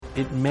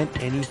it meant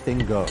anything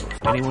goes.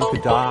 Anyone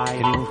could die,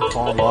 anyone could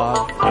fall in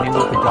love,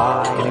 anyone could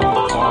die, anyone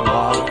could fall in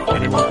love,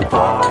 anyone could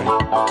die,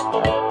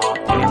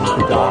 anyone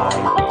could die.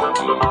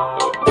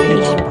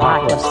 Asian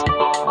Apocalypse.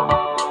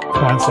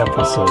 Concept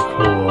was so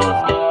cool.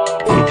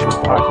 Asian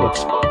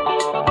Apocalypse.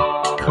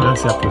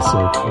 Concept was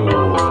so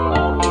cool.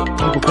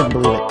 People couldn't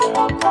believe it.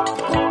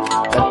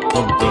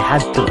 They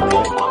had to believe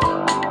it.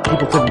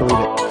 People couldn't believe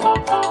it.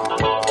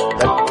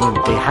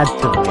 They had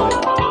to believe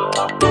it.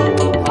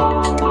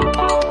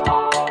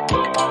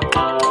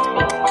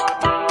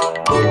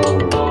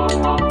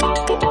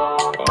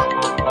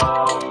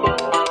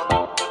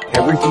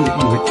 Everything that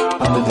you hit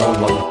on the known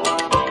level.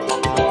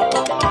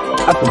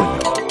 Out the window.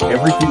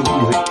 Everything that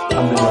you hit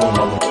on the known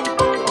level.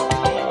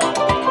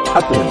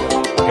 Out the window.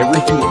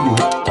 Everything that you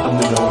hit on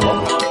the known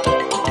level.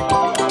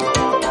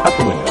 Out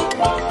the window.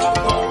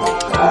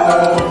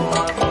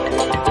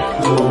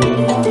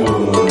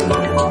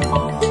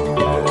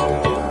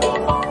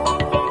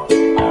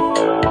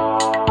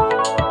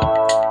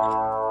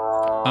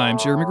 I'm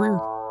Jeremy Greer.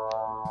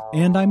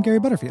 And I'm Gary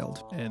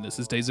Butterfield. And this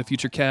is Days of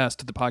Future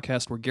Cast, the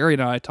podcast where Gary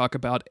and I talk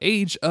about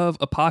Age of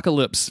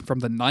Apocalypse from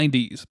the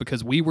 90s,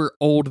 because we were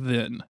old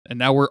then, and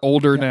now we're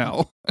older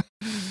now.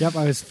 Yep,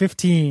 I was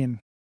 15.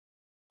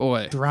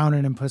 Boy.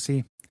 Drowning in pussy.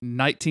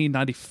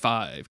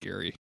 1995,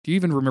 Gary. Do you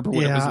even remember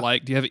what it was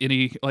like? Do you have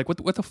any, like,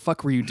 what the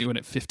fuck were you doing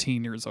at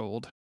 15 years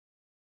old?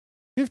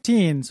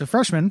 15, so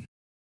freshman.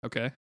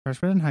 Okay.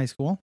 Freshman in high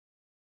school.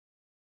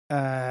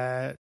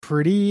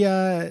 Pretty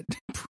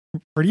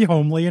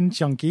homely and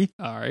chunky.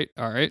 All right.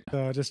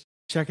 So just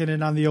checking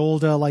in on the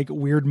old, like,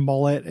 weird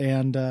mullet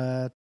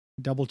and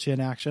double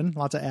chin action.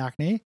 Lots of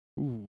acne.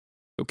 Ooh.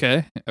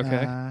 Okay.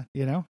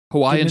 getting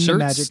Hawaiian into shirts?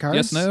 Magic cards.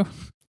 Yes, no?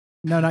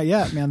 No, not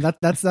yet, man.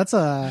 That's that's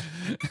like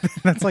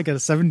a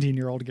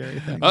 17-year-old Gary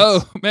thing.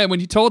 Oh, man, when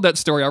you told that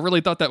story, I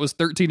really thought that was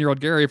 13-year-old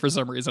Gary for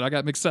some reason. I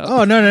got mixed up.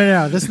 Oh,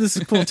 no. This is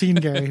cool teen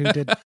Gary who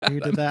did that.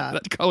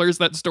 That colors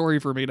that story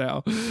for me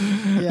now.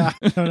 Yeah.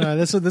 No.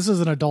 This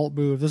is an adult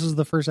move. This is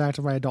the first act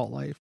of my adult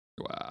life.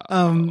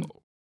 Wow.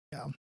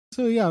 Yeah.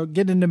 So yeah,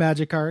 getting into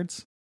Magic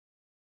cards.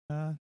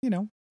 Might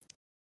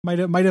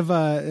have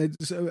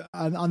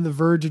on the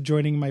verge of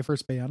joining my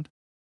first band.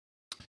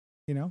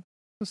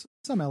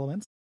 Some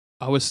elements.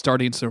 I was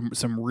starting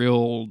some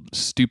real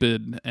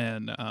stupid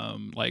and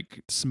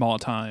like small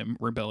time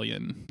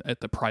rebellion at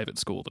the private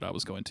school that I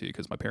was going to,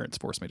 because my parents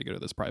forced me to go to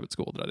this private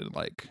school that I didn't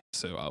like.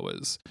 So I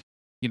was,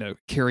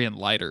 carrying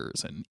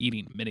lighters and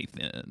eating mini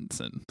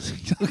thins and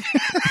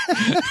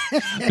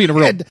being a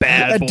real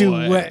bad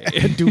boy.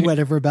 A duet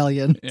of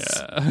rebellion.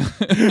 Yeah.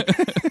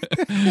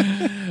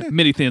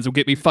 Mini thins will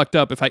get me fucked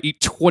up if I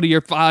eat 20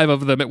 or 5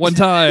 of them at one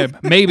time.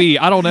 Maybe.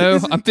 I don't know.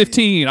 I'm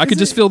 15. I could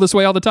just feel this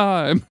way all the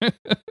time.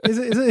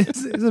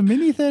 Is a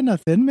mini thin a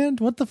Thin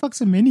Mint? What the fuck's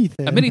a mini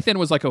thin? A mini thin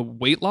was like a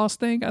weight loss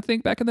thing, I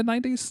think, back in the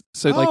 90s.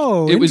 So like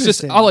it was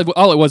just interesting.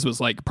 all it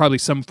was like probably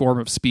some form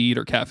of speed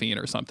or caffeine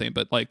or something.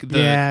 But like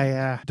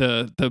the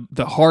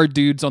hard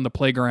dudes on the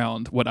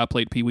playground, what I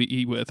played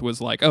PvE with,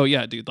 was like, oh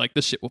yeah, dude, like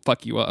this shit will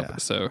fuck you up. Yeah.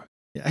 So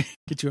yeah,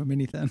 get you a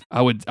mini thin.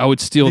 I would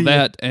steal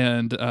that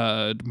and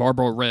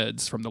Marlboro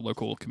Reds from the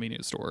local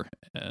convenience store.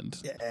 And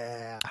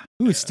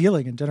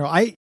stealing in general.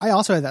 I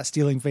also had that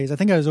stealing phase. I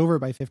think I was over it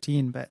by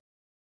 15, but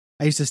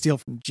I used to steal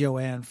from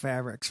Joanne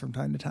Fabrics from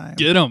time to time.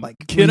 Get 'em. Like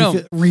Get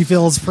 'em.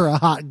 Refills for a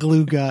hot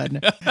glue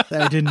gun that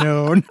I didn't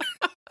own.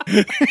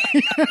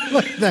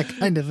 Like that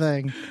kind of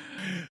thing.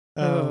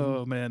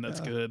 Oh man,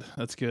 that's good.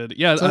 That's good.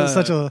 Yeah,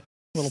 such a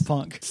little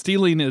punk.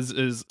 Stealing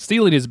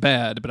is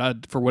bad,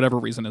 but for whatever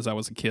reason, as I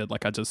was a kid,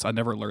 like I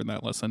never learned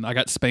that lesson. I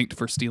got spanked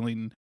for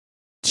stealing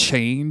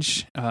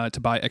change to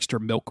buy extra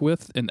milk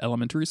with in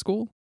elementary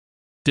school.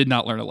 Did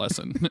not learn a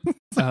lesson.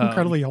 It's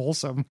incredibly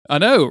wholesome. I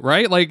know,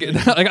 right? Like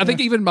I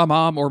think even my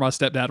mom or my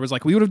stepdad was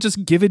like, "We would have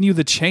just given you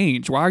the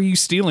change. Why are you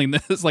stealing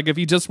this? Like, if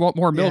you just want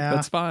more milk,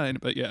 that's fine."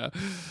 But yeah.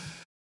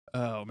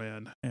 Oh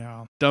man.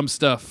 Yeah. Dumb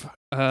stuff.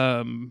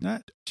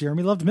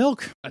 Jeremy loved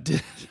milk. I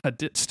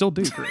did still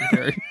do,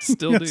 Gary.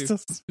 Still do.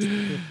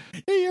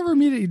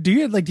 Hey, do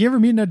you ever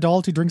meet an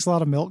adult who drinks a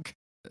lot of milk?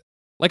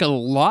 Like a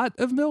lot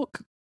of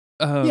milk?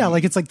 Yeah,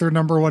 like it's like their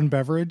number one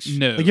beverage.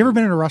 No. Like, you ever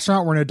been in a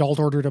restaurant where an adult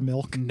ordered a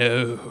milk?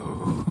 No.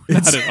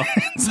 Not at all.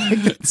 It's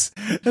like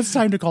it's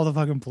time to call the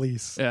fucking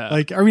police. Yeah.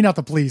 Like, I mean, not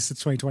the police, it's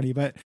 2020,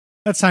 but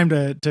that's time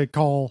to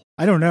call.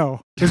 I don't know.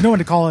 There's no one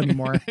to call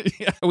anymore.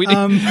 Yeah, we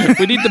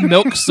need the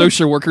milk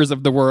social workers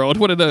of the world.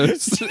 What are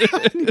those?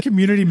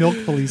 Community milk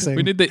policing.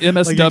 We need the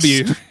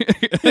MSW.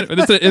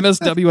 It's an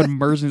MSW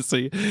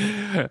emergency.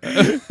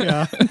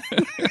 Yeah.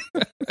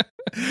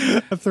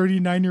 A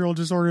 39-year-old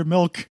just ordered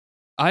milk.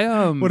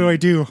 What do I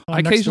do? I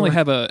occasionally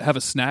have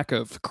a snack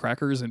of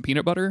crackers and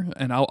peanut butter,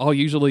 and I'll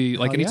usually,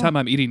 like, anytime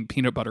I'm eating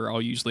peanut butter,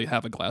 I'll usually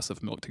have a glass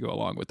of milk to go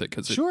along with it,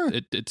 because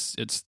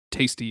it's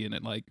tasty and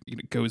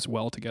it goes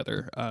well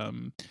together.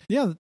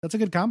 Yeah, that's a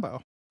good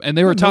combo. And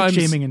there are times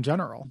shaming in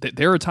general.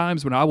 There are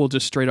times when I will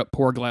just straight up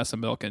pour a glass of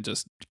milk and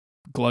just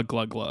glug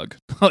glug glug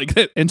like,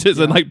 and just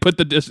and like put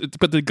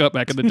the gut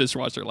back in the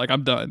dishwasher. Like,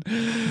 I'm done.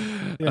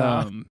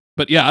 Yeah.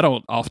 But yeah, I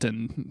don't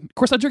often. Of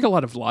course, I drink a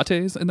lot of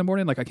lattes in the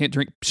morning. Like I can't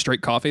drink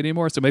straight coffee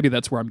anymore. So maybe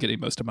that's where I'm getting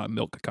most of my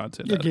milk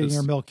content. You're getting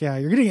your milk. Yeah,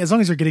 you're getting, as long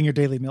as you're getting your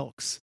daily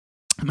milks.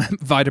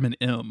 Vitamin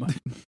M.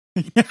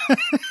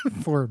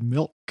 For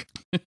milk.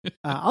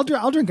 I'll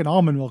drink an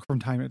almond milk from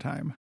time to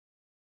time.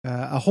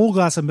 A whole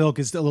glass of milk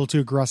is a little too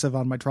aggressive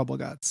on my trouble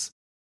guts,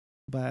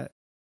 but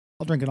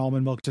I'll drink an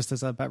almond milk just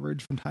as a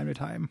beverage from time to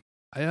time.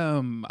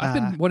 I've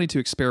been wanting to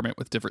experiment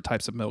with different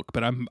types of milk,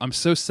 but I'm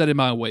so set in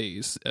my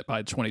ways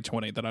by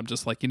 2020 that I'm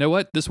just like, you know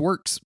what, this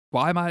works.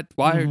 Why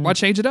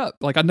change it up?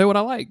 Like I know what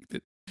I like.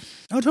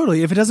 Oh,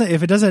 totally. If it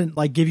doesn't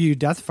like give you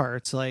death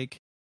farts, like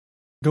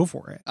go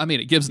for it. I mean,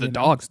 it gives the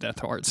dogs death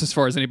farts as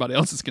far as anybody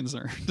else is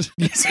concerned.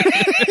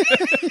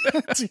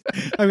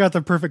 I've got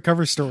the perfect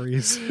cover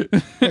stories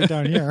right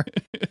down here.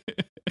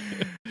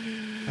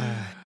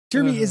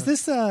 Jeremy, is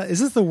this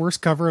the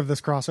worst cover of this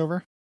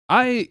crossover?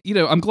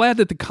 I'm glad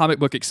that the comic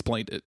book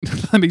explained it.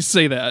 Let me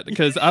say that,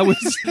 because I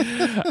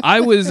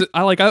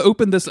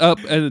opened this up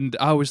and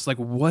I was like,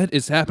 what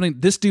is happening?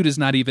 This dude is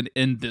not even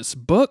in this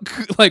book.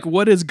 Like,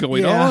 what is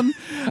going on?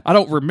 I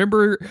don't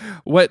remember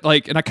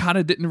and I kind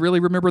of didn't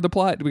really remember the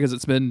plot because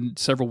it's been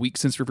several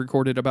weeks since we've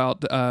recorded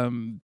about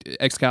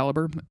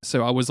Excalibur.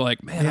 So I was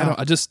like, man,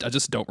 I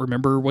just don't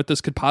remember what this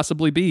could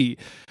possibly be.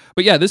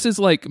 But yeah, this is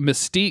like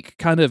Mystique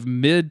kind of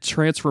mid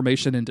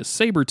transformation into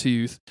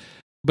Sabretooth.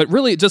 But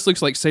really, it just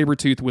looks like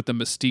Sabretooth with the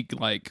Mystique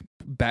like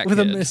back with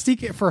a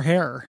Mystique for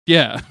hair.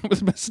 Yeah,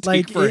 with Mystique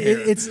like for hair.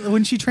 It's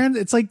when she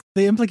it's like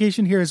the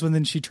implication here is when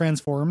then she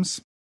transforms,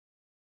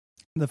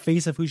 the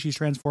face of who she's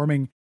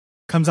transforming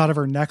comes out of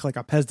her neck like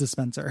a Pez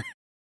dispenser,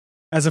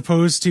 as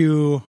opposed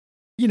to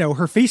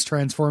her face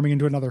transforming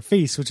into another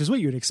face, which is what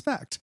you'd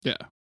expect. Yeah,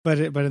 but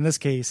in this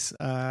case,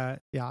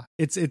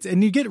 it's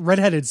and you get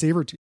redheaded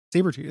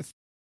Sabretooth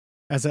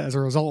as a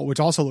result, which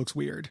also looks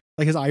weird.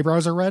 Like his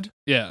eyebrows are red.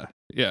 Yeah.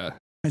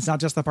 It's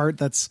not just the part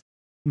that's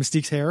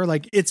Mystique's hair.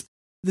 Like it's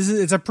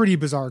a pretty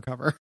bizarre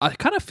cover. I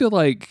kind of feel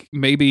like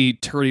maybe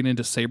turning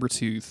into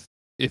Sabretooth,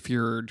 if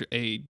you're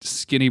a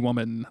skinny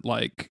woman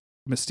like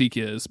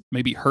Mystique is,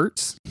 maybe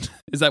hurts.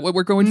 Is that what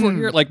we're going for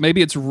here? Like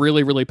maybe it's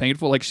really, really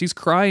painful. Like she's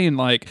crying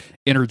like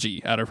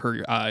energy out of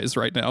her eyes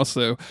right now.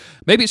 So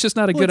maybe it's just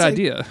not a good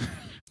idea.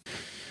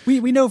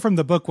 We know from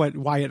the book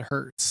why it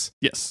hurts.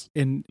 Yes.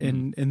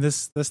 In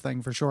this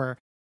thing for sure.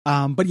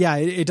 But yeah,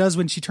 it does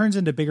when she turns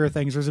into bigger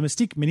things. There's a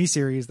Mystique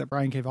miniseries that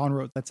Brian K. Vaughan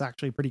wrote that's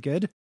actually pretty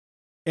good.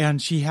 And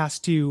she has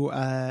to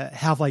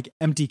have like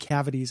empty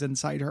cavities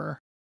inside her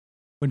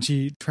when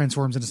she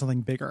transforms into something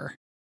bigger,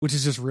 which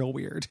is just real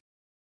weird.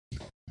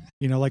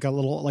 Like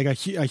a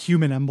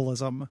human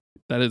embolism.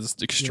 That is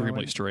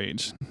extremely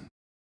strange.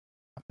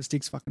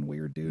 Mystique's fucking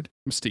weird, dude.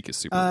 Mystique is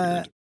super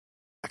weird.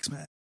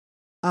 X-Men.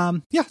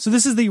 So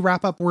this is the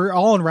wrap up. We're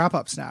all in wrap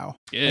ups now.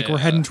 Yeah. Like we're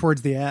heading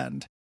towards the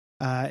end.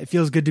 It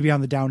feels good to be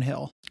on the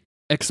downhill.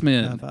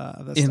 X-Men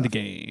in the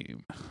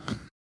game.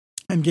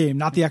 End game,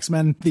 not the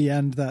X-Men the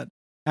end that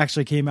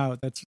actually came out.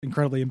 That's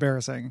incredibly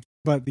embarrassing.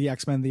 But the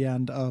X-Men the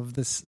end of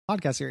this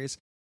podcast series.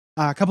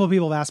 A couple of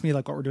people have asked me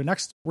like what we're doing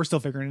next. We're still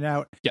figuring it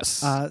out.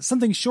 Yes.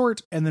 Something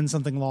short and then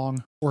something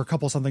long, or a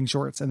couple something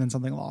shorts and then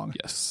something long.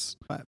 Yes.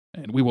 But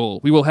and we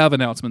will have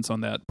announcements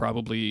on that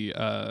probably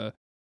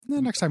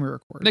next time we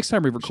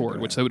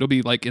record. Which so it'll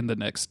be like in the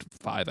next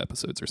 5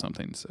 episodes or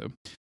something. So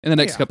in the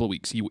next couple of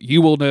weeks,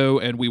 you will know,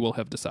 and we will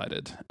have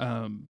decided.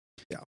 So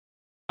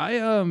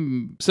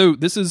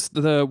this is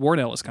the Warren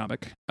Ellis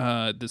comic.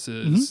 This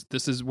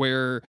is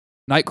where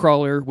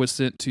Nightcrawler was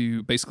sent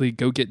to basically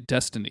go get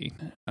Destiny.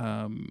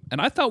 And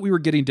I thought we were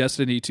getting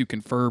Destiny to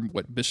confirm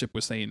what Bishop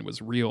was saying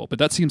was real, but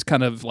that seems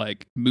kind of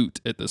like moot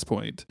at this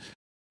point.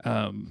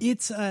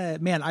 It's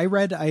man, I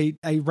read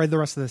the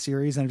rest of the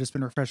series and I've just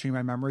been refreshing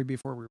my memory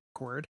before we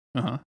record.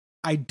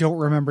 I don't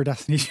remember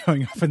Destiny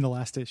showing up in the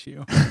last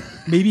issue.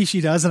 Maybe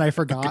she does and I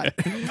forgot.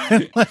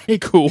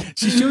 Like, cool.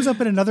 She shows up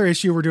in another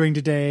issue we're doing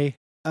today.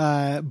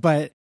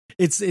 But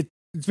it's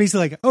basically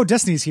like, oh,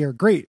 Destiny's here,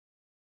 great.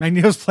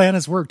 Magneto's plan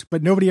has worked,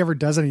 but nobody ever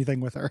does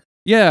anything with her.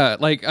 Yeah,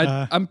 like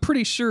I'm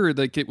pretty sure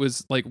like it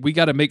was like we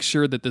got to make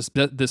sure that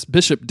this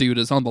Bishop dude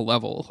is on the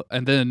level,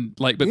 and then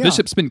like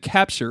Bishop's been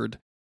captured.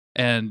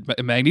 And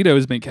Magneto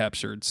has been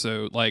captured,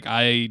 so like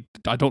I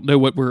don't know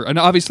what and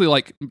obviously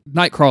like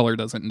Nightcrawler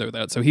doesn't know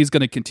that, so he's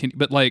going to continue.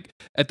 But like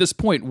at this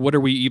point, what are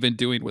we even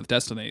doing with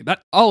Destiny?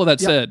 That all of that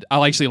said,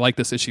 I actually like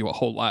this issue a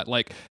whole lot.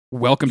 Like,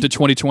 welcome to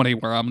 2020,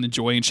 where I'm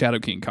enjoying Shadow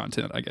King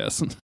content, I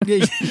guess.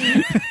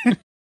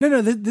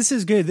 No, this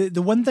is good.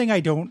 The one thing I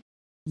don't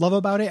love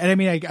about it, and I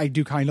mean I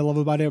do kind of love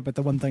about it, but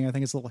the one thing I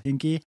think is a little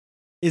hinky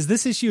is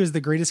this issue is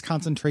the greatest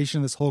concentration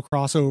of this whole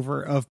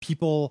crossover of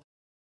people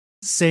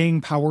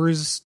saying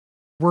powers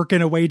work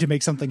in a way to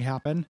make something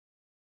happen.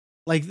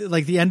 Like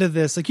the end of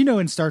this, like,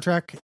 in Star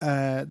Trek,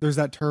 there's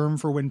that term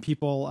for when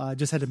people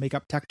just had to make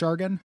up tech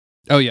jargon.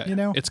 Oh yeah.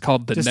 It's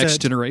called the next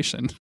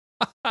generation.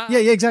 Yeah,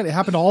 exactly. It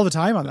happened all the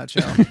time on that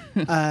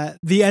show.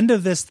 The end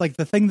of this, like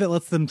the thing that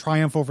lets them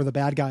triumph over the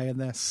bad guy in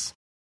this,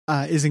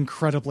 is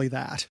incredibly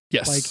that.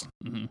 Yes. Like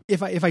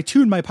if I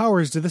tune my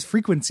powers to this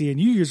frequency and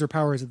you use your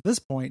powers at this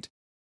point,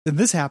 then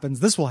this happens,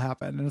 this will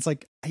happen. And it's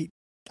like,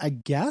 I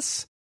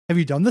guess, have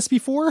you done this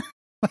before?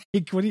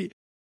 Like, what do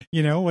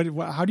you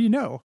know, how do you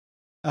know?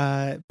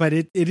 But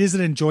it is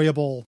an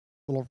enjoyable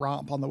little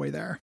romp on the way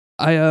there.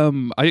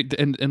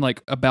 And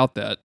like about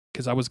that,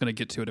 because I was going to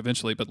get to it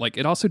eventually, but like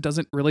it also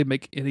doesn't really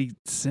make any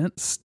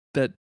sense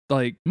that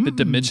like the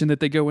dimension that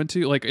they go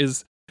into, like,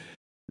 is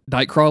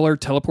Nightcrawler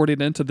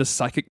teleported into the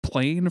psychic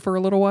plane for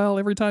a little while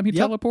every time he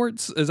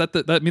teleports? Is that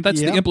I mean,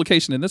 that's the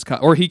implication in this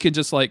or he can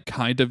just like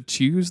kind of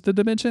choose the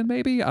dimension,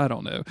 maybe? I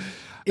don't know.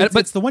 But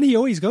it's the one he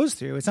always goes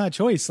through. It's not a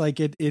choice. Like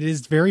it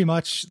is very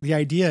much, the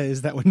idea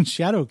is that when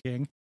Shadow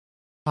King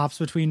hops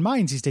between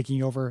minds he's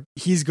taking over,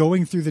 he's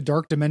going through the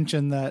dark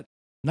dimension that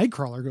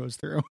Nightcrawler goes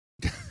through.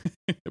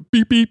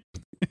 Beep beep.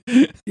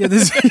 Yeah,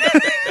 this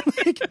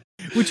like,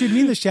 which would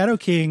mean the Shadow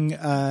King,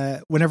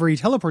 whenever he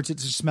teleports, it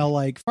should smell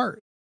like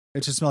fart.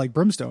 It should smell like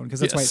brimstone,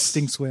 because that's why it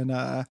stinks when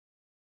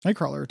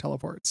Nightcrawler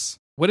teleports.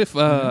 What if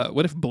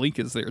Blink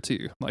is there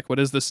too? Like, what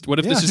is this? What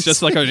if this is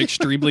just like an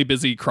extremely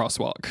busy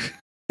crosswalk?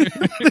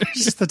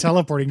 Just the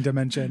teleporting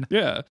dimension.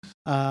 Yeah,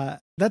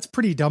 that's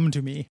pretty dumb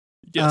to me.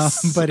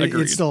 Yes, but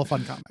it's still a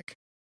fun comic.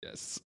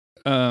 Yes.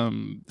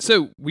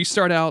 So we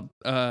start out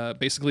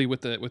basically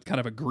with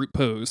kind of a group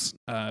pose.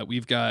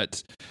 We've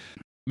got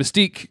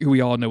Mystique, who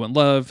we all know and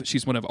love.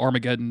 She's one of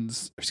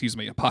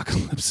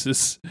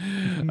Apocalypse's.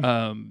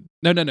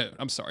 No,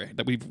 I'm sorry,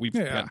 that we've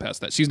gotten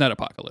past that. She's not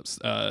Apocalypse.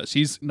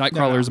 She's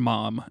Nightcrawler's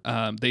mom.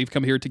 They've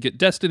come here to get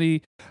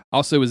Destiny.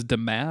 Also is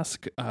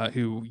Damask,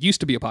 who used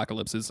to be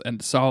Apocalypse's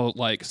and saw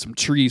like some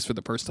trees for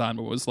the first time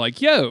and was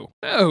like, "Yo,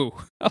 no,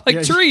 I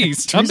like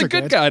trees. I'm the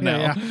good guy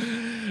now."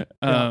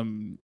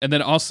 And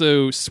then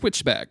also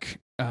Switchback,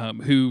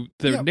 who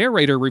the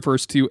narrator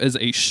refers to as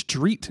a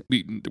street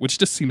mutant, which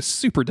just seems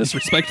super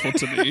disrespectful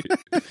to me.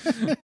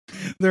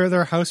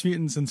 They're house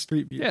mutants and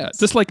street mutants. Yeah,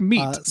 just like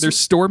meat. There's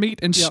store meat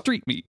and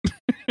street meat.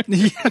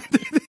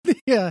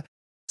 Yeah.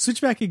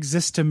 Switchback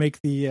exists to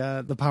make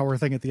the power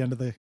thing at the end of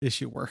the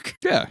issue work.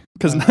 Yeah,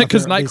 because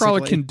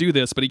Nightcrawler can do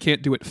this, but he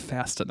can't do it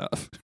fast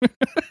enough.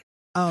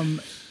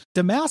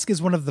 Damask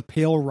is one of the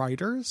Pale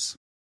Riders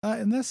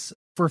in this.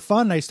 For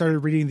fun, I started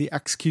reading the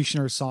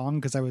Executioner's Song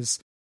because I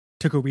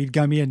took a weed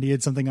gummy and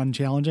needed something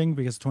unchallenging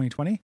because of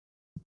 2020,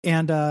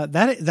 and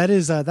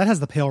that has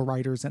the Pale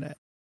Riders in it.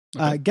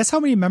 Okay. Guess how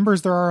many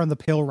members there are on the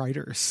Pale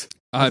Riders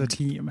as a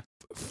team?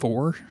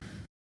 4?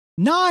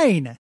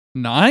 9.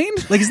 9?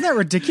 Like, isn't that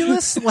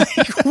ridiculous? Like,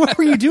 what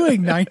were you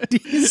doing,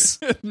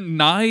 90s?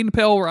 9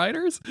 Pale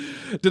Riders?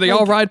 Do they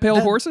all ride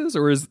pale horses,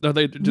 or do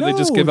they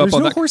just give up on there's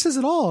no that? horses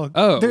at all.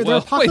 Oh, they're well,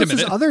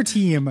 Apocalypse's other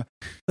team.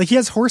 Like, he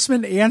has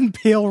horsemen and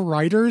Pale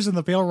Riders, and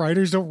the Pale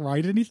Riders don't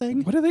ride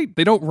anything. What are they?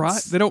 They don't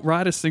ride. They don't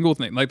ride a single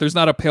thing. Like, there's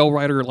not a Pale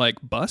Rider like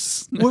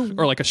bus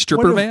or like a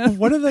stripper van.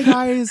 One of the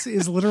guys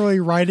is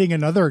literally riding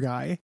another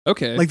guy.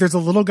 Okay, like there's a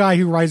little guy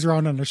who rides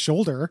around on a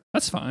shoulder.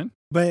 That's fine,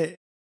 but.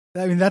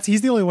 I mean,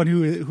 he's the only one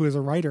who is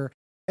a writer,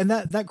 and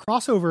that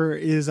crossover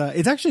is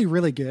it's actually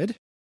really good.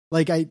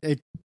 Like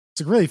it's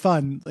really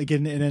fun, like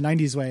in a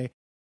 90s way.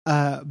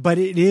 But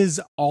it is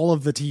all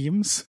of the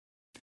teams,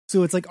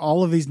 so it's like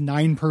all of these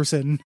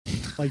 9-person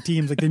like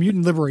teams. Like the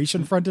Mutant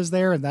Liberation Front is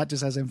there, and that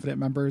just has infinite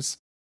members.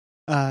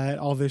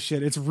 All this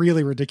shit. It's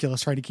really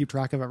ridiculous trying to keep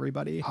track of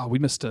everybody. Oh, we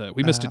missed a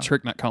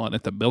trick not calling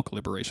it the Milk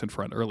Liberation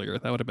Front earlier.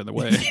 That would have been the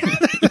way.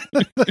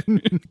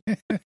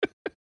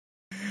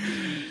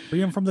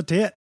 Free him from the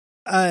tit.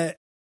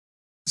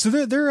 So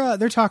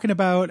they're talking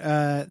about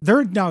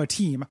they're now a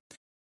team.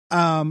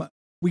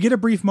 We get a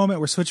brief moment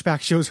where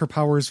Switchback shows her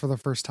powers for the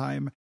first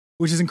time,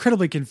 which is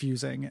incredibly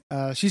confusing.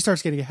 She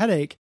starts getting a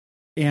headache,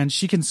 and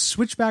she can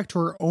switch back to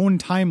her own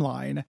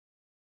timeline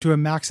to a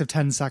max of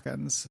 10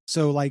 seconds.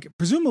 So, like,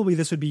 presumably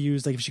this would be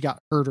used like if she got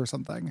hurt or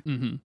something.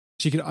 Mm-hmm.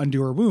 She could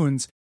undo her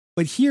wounds.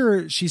 But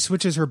here she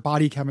switches her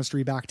body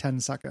chemistry back 10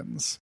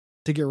 seconds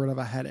to get rid of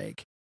a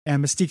headache.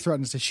 And Mystique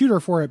threatens to shoot her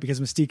for it because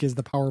Mystique is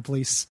the power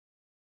police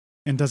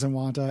and doesn't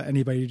want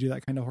anybody to do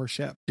that kind of horse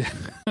shit.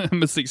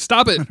 Mystique,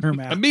 stop it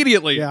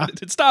immediately. Yeah.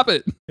 Stop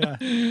it. Yeah.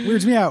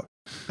 Weirds me out.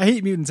 I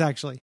hate mutants,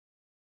 actually.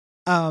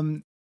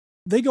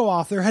 They go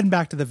off. They're heading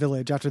back to the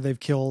village after they've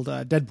killed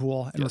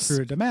Deadpool and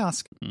recruited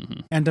Damask.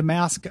 Mm-hmm. And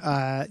Damask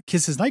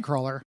kisses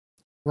Nightcrawler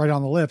right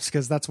on the lips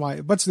because that's why.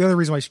 What's the other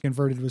reason why she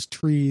converted was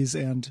trees,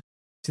 and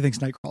she thinks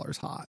Nightcrawler's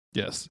hot.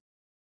 Yes.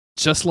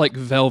 Just like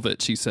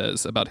Velvet, she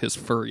says about his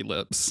furry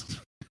lips.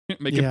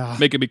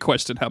 Making me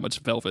question how much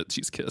Velvet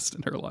she's kissed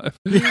in her life.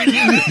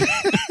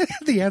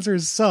 The answer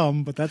is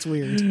some, but that's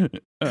weird.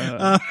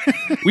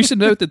 We should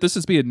note that this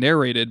is being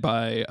narrated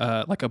by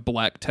like a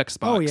black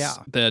text box. Oh, yeah.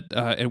 That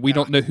and we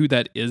don't know who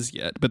that is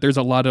yet, but there's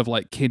a lot of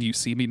like, can you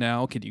see me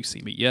now? Can you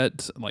see me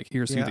yet? Like,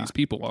 here's who these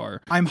people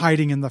are. I'm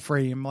hiding in the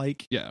frame,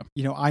 like,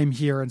 I'm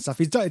here and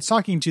stuff. It's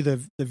talking to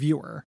the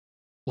viewer.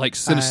 Like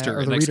Sinister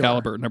and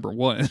Excalibur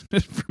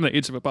 #1 from the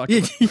Age of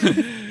Apocalypse.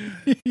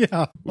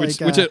 Yeah.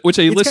 Which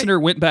a listener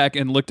went back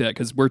and looked at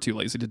because we're too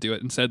lazy to do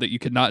it and said that you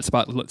could not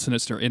spot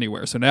Sinister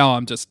anywhere. So now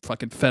I'm just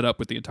fucking fed up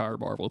with the entire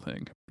Marvel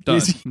thing. I'm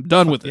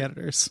done with the it.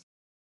 editors.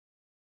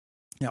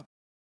 Yeah.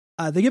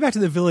 They get back to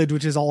the village,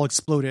 which is all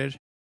exploded.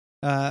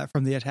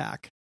 from the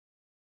attack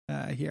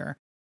here.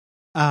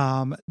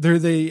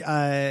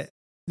 They're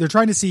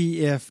trying to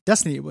see if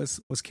Destiny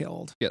was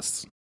killed.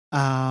 Yes.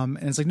 And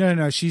it's like,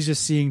 no, she's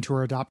just seeing to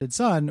her adopted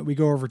son. We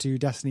go over to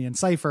Destiny and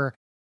Cypher,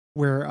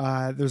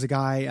 where there's a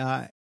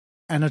guy,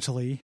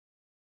 Anatoly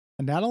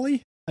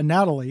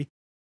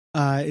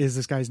is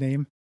this guy's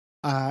name,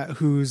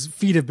 whose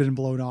feet have been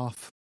blown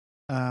off.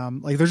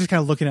 Like they're just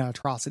kind of looking at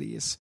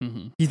atrocities.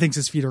 Mm-hmm. He thinks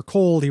his feet are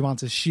cold. He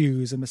wants his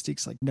shoes, and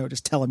Mystique's like, no,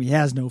 just tell him he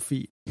has no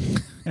feet.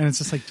 And it's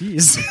just like,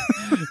 geez.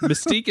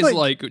 Mystique is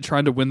like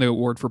trying to win the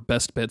award for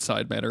best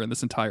bedside manner in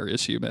this entire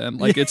issue, man.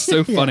 Like it's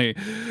so funny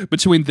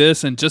between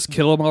this and just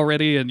kill him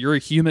already, and you're a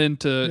human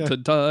to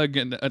Doug,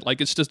 and like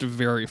it's just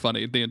very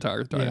funny the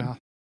entire time. Yeah,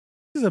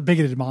 he's a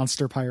bigoted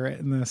monster pirate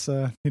in this.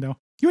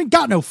 You ain't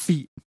got no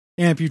feet,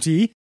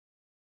 amputee.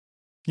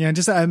 Yeah,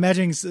 just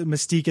imagining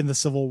Mystique in the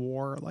Civil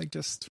War, like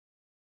just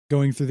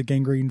going through the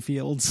gangrene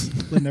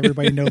fields, letting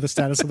everybody know the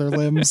status of their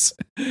limbs.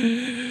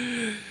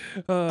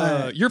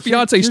 Your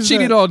fiance's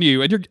cheating on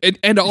you,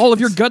 and all of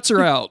your guts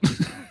are out.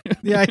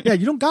 yeah,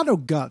 you don't got no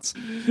guts.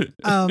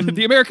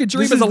 The American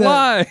dream is a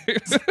lie.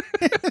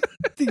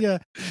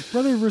 The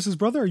brother versus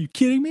brother. Are you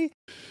kidding me?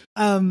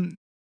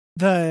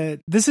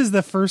 This is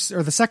the first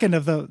or the second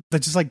of the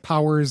just like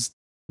powers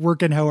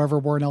working however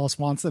Warren Ellis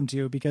wants them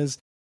to, because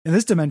in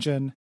this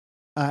dimension,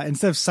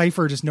 instead of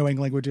Cypher just knowing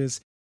languages,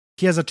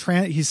 he has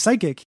he's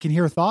psychic, can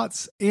hear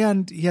thoughts,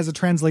 and he has a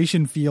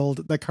translation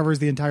field that covers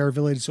the entire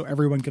village so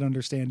everyone can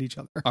understand each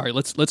other. All right,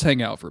 let's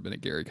hang out for a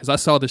minute, Gary, because I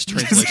saw this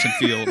translation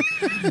field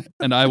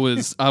and I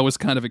was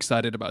kind of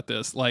excited about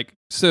this. Like,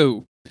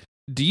 so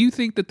do you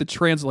think that the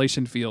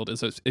translation field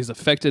is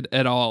affected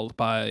at all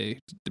by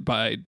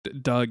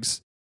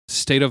Doug's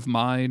state of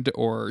mind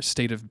or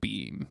state of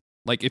being?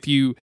 Like if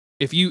he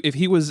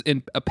was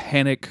in a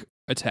panic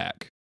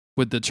attack,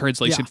 would the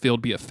translation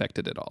field be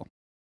affected at all?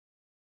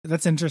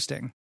 That's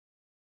interesting.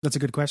 That's a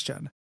good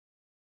question.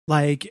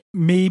 Like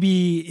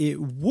maybe it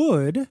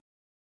would,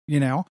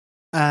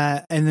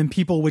 and then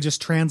people would just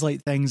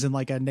translate things in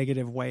like a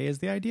negative way is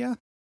the idea.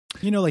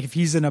 Like if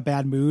he's in a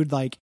bad mood,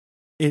 like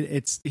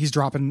he's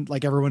dropping,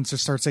 like everyone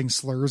just starts saying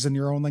slurs in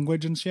your own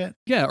language and shit.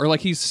 Yeah, or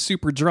like he's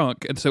super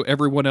drunk, and so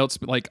everyone else,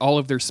 like all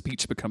of their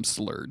speech becomes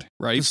slurred,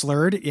 right?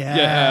 Slurred,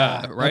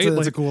 yeah, right.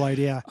 That's a cool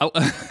iddia.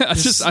 I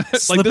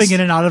Slipping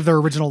in and out of their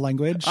original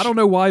language. I don't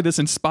know why this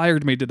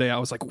inspired me today. I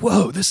was like,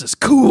 "Whoa, this is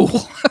cool."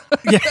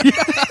 Yeah,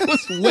 I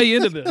was way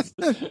into this.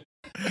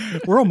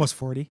 We're almost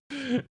 40.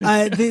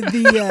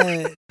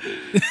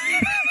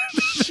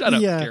 Shut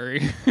up,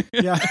 Gary.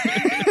 Yeah.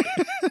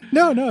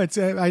 No, it's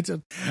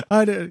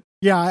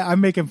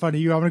I'm making fun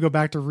of you. I'm gonna go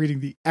back to reading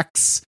the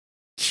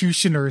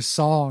Executioner's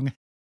song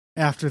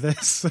after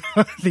this.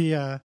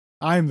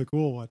 I'm the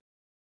cool one.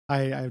 I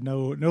have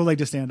no leg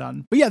to stand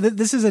on. But yeah,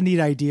 this is a neat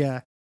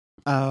idea.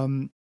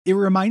 It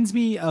reminds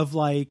me of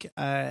like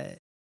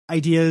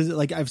ideas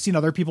like I've seen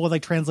other people with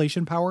like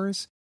translation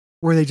powers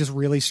where they just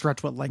really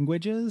stretch what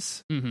language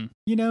is.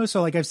 Mm-hmm.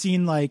 So like I've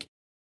seen like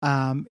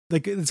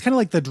it's kind of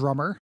like the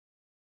drummer.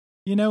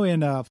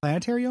 In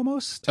Planetary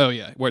almost. Oh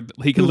yeah, where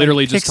he can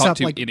literally just talk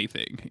to like,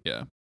 anything.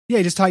 Yeah. Yeah,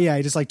 he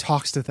just like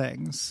talks to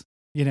things.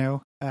 Yeah,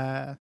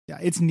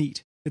 it's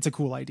neat. It's a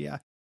cool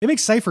idea. It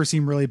makes Cypher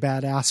seem really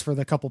badass for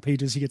the couple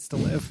pages he gets to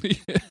live.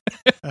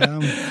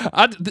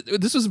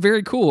 This was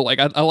very cool. Like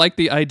I like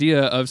the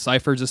idea of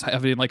Cypher just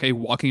having like a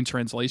walking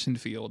translation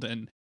field,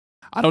 and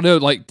I don't know,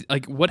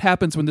 like what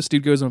happens when this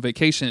dude goes on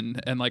vacation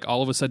and like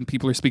all of a sudden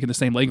people are speaking the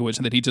same language,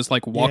 and then he just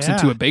like walks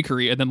into a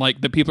bakery, and then like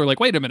the people are like,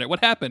 wait a minute,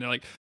 what happened? And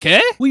like,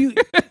 okay. Well,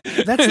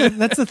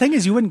 that's the thing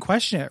is you wouldn't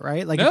question it,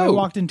 right? Like if I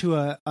walked into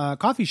a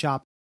coffee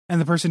shop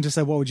and the person just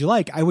said, what would you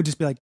like? I would just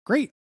be like,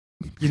 great.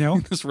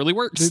 This really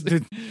works.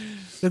 I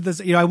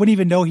wouldn't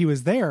even know he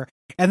was there.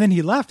 And then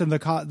he left and the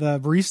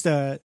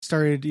barista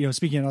started,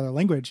 speaking another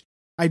language.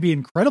 I'd be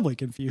incredibly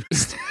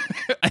confused.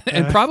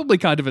 And probably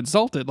kind of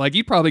insulted. Like,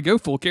 you'd probably go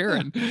full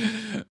Karen.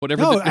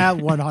 Whatever. No, at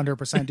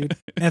 100%, dude.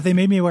 And if they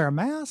made me wear a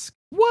mask?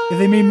 What? If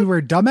they made me wear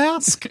a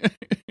dumbask?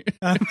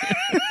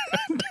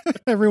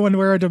 Everyone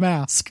wear a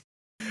damask.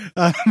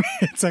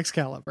 It's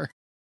Excalibur.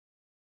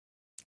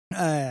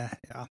 Yeah.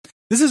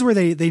 This is where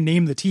they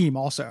name the team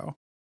also.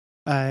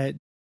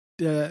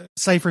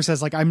 Cypher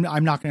says, like, I'm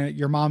not going to,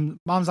 your mom's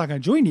not going to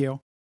join you.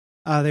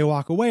 They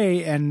walk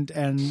away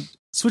and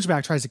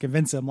Switchback tries to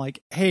convince him,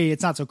 like, hey,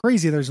 it's not so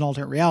crazy. There's an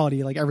alternate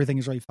reality. Like, everything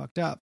is really fucked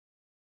up.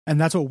 And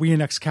that's what we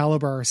and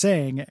Excalibur are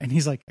saying. And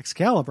he's like,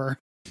 Excalibur?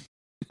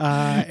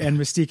 And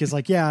Mystique is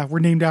like, yeah, we're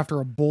named after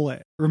a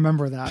bullet.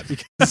 Remember that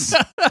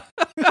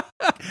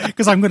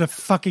because I'm going to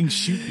fucking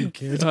shoot you,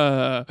 kid.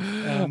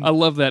 I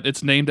love that.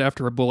 It's named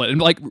after a bullet. And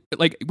like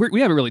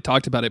we haven't really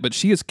talked about it, but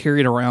she has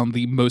carried around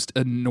the most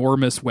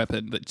enormous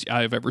weapon that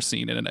I've ever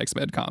seen in an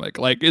X-Men comic.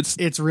 Like it's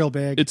real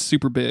big. It's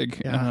super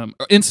big. Yeah.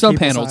 In some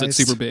panels, it's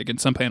super big. In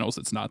some panels,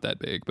 it's not that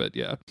big, but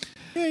yeah.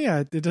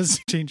 Yeah. It does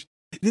change.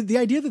 The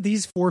idea that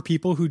these four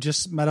people who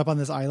just met up on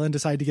this island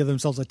decided to give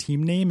themselves a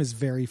team name is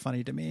very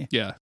funny to me.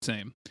 Yeah,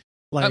 same.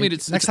 Like, I mean,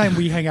 it's next time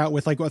we hang out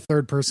with like a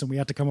third person, we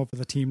have to come up with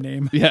a team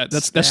name. Yeah,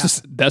 that's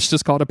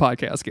just called a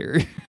podcast,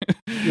 Gary.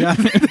 Yeah.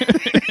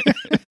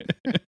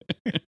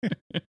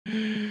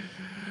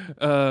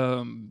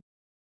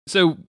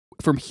 So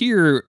from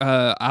here,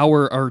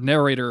 our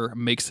narrator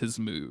makes his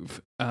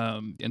move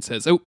and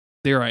says, "Oh,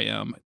 there I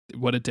am.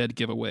 What a dead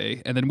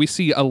giveaway." And then we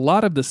see a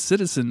lot of the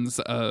citizens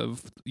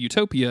of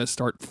Utopia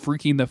start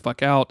freaking the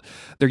fuck out.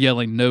 They're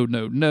yelling, "No,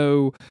 no,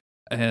 no."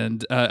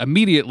 And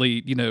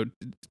immediately,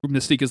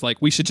 Mystique is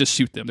like, "We should just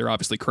shoot them. They're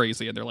obviously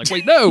crazy." And they're like,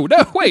 "Wait, no,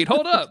 wait,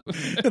 hold up."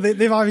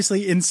 They've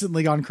obviously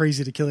instantly gone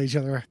crazy to kill each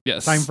other.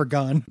 Yes. Time for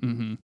gun.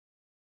 Mm-hmm.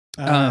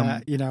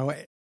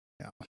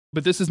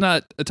 But this is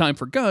not a time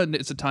for gun.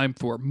 It's a time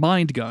for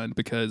mind gun,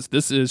 because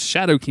this is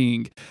Shadow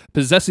King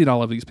possessing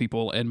all of these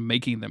people and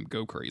making them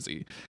go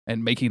crazy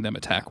and making them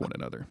attack one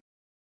another.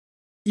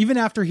 Even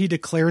after he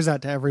declares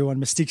that to everyone,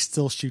 Mystique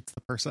still shoots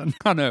the person.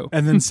 I know.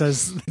 And then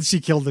says that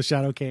she killed the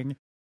Shadow King.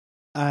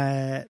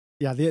 The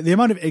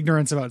amount of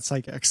ignorance about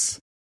psychics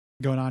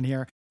going on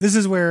here. This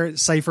is where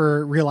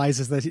Cypher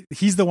realizes that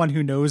he's the one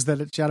who knows that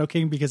it's Shadow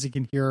King, because he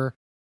can hear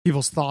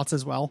people's thoughts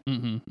as well.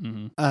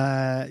 Mm-hmm,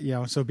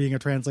 mm-hmm. So being a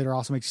translator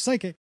also makes you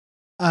psychic.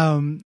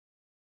 But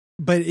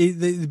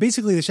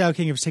basically the Shadow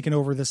King has taken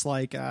over this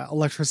like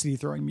electricity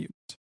throwing mutant.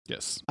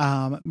 Yes.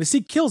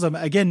 Mystique kills him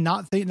again,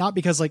 not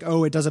because like,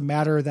 oh, it doesn't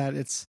matter that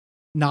it's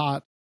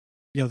not,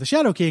 the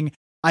Shadow King.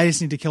 I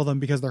just need to kill them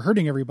because they're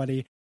hurting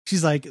everybody.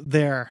 She's like,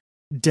 there,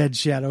 dead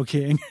Shadow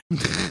King,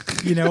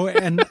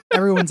 and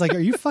everyone's like, are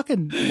you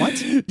fucking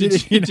what?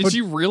 Did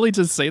you really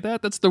just say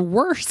that? That's the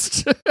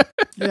worst.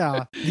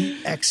 Yeah, the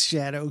ex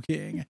Shadow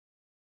King.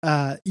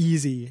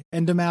 Easy.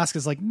 And Damask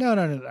is like, no.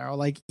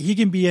 Like he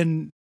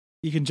can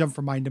jump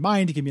from mind to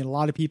mind. He can be in a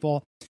lot of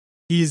people.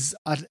 He's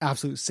an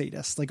absolute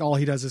sadist. Like all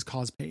he does is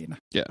cause pain.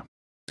 Yeah.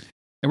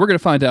 And we're going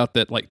to find out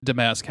that like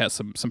Damask has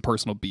some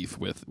personal beef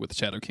with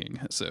Shadow King.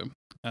 So,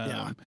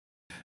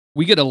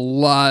 we get a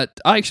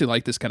lot. I actually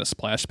like this kind of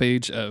splash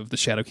page of the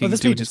Shadow King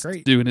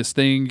doing his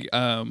thing.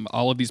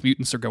 All of these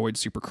mutants are going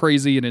super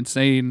crazy and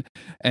insane.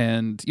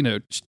 And,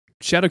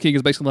 Shadow King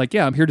is basically like,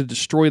 yeah, I'm here to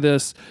destroy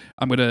this.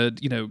 I'm going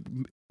to,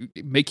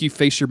 make you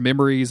face your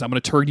memories. I'm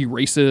going to turn you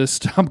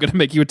racist. I'm going to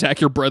make you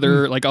attack your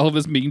brother. Like all of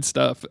this mean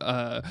stuff.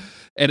 And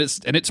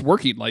it's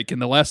working. Like in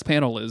the last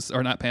panel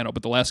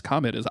but the last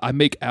comment is, I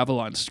make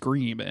Avalon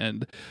scream.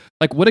 And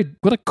like, what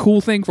a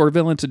cool thing for a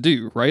villain to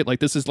do, right? Like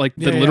this is like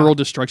the literal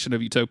destruction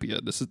of Utopia.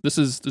 This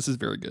is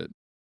very good.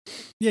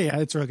 Yeah,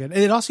 it's real good.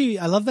 And it also,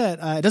 I love that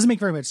it doesn't make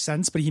very much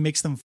sense, but he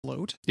makes them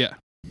float. Yeah.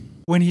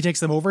 When he takes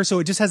them over. So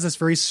it just has this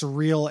very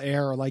surreal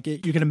air. Like you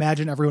can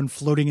imagine everyone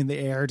floating in the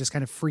air, just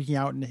kind of freaking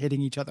out and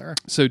hitting each other.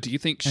 So do you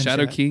think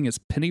Shadow King is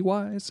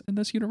Pennywise in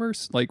this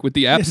universe? Like with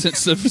the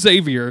absence of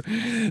Xavier,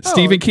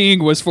 Stephen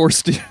King was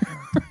forced to...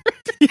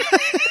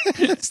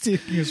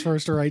 Stephen King was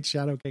forced to write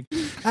Shadow King.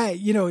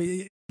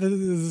 This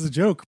is a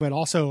joke, but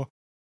also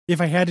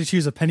if I had to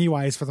choose a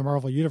Pennywise for the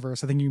Marvel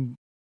Universe, I think you can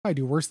probably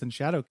do worse than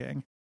Shadow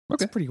King.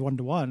 Okay. It's pretty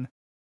 1-to-1,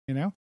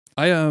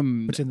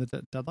 Which in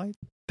the Deadlight?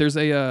 There's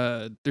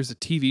a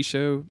TV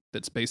show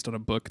that's based on a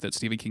book that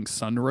Stephen King's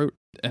son wrote,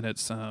 and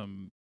it's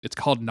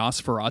called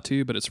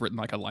Nosferatu, but it's written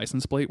like a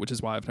license plate, which is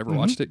why I've never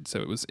watched it.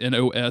 So it was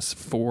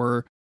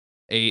NOS4A.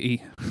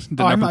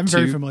 I'm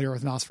very familiar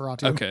with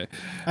Nosferatu. Okay,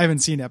 I haven't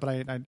seen it, but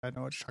I know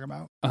what you're talking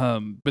about.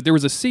 But there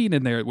was a scene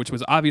in there which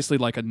was obviously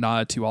like a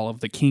nod to all of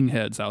the King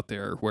heads out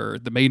there, where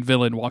the main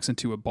villain walks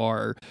into a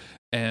bar.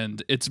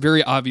 And it's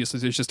very obvious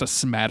that there's just a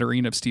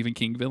smattering of Stephen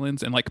King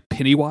villains, and like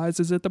Pennywise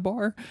is at the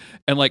bar,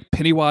 and like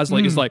Pennywise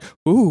is like,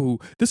 "Ooh,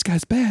 this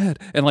guy's bad,"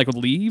 and like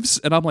leaves,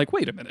 and I'm like,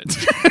 "Wait a minute."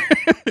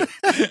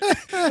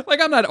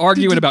 Like I'm not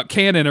arguing about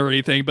canon or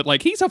anything, but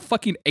like he's a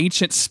fucking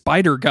ancient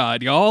spider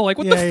god, y'all. Like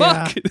what the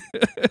fuck?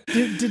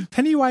 Did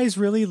Pennywise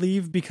really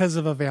leave because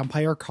of a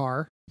vampire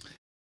car?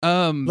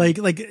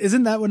 Like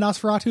isn't that what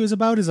Nosferatu is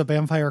about? Is a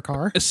vampire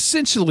car?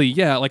 Essentially,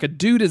 yeah. Like a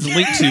dude is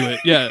linked to it,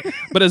 yeah.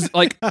 But as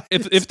like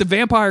if the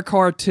vampire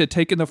car had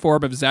taken the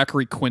form of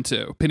Zachary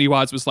Quinto,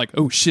 Pennywise was like,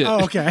 "Oh shit,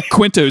 okay,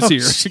 Quinto's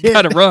here, shit.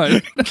 Gotta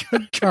run."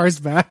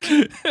 Car's back.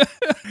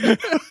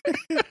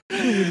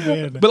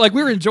 But like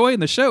we were enjoying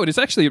the show, and it's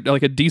actually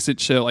like a decent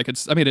show. Like it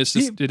is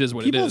what it is.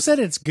 People have said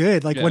it's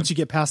good. Like once you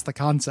get past the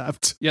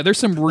concept, yeah. There's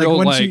some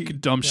real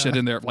dumb shit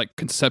in there, like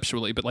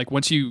conceptually. But like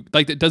once you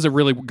it does a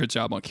really good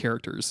job on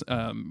characters.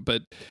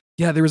 But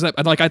yeah, there was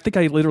that. Like I think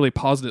I literally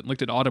paused it and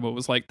looked at Audible. And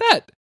was like,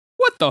 "That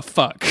what the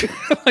fuck?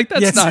 Like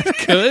that's not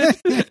good."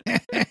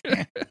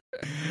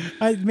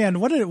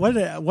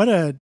 What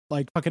a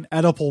like fucking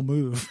Oedipal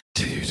move,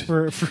 dude.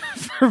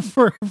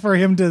 For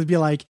him to be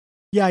like,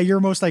 yeah,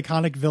 your most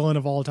iconic villain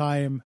of all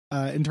time,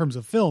 in terms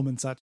of film and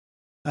such,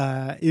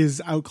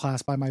 is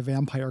outclassed by my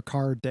vampire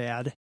car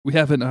dad. We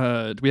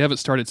haven't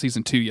started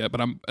season 2 yet, but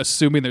I'm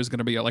assuming there's going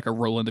to be a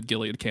Roland of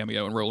Gilead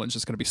cameo, and Roland's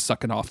just going to be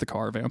sucking off the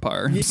car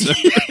vampire. So.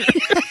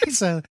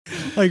 So,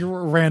 like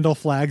Randall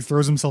Flagg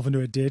throws himself into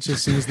a ditch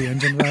as soon as the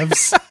engine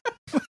revs.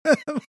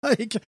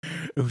 Like,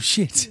 oh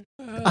shit!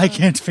 I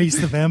can't face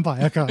the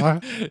vampire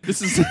car.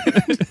 This is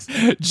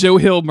Joe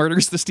Hill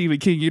murders the Stephen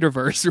King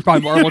universe by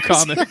Marvel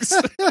Comics.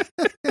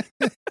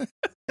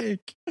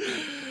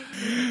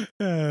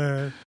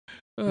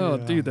 Oh, Yeah.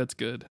 dude, that's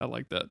good. I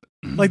like that.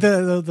 Like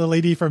the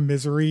lady from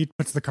Misery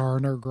puts the car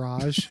in her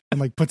garage and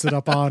like puts it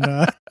up on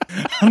a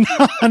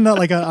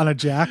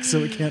jack so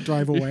it can't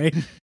drive away.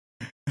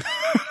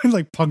 And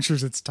like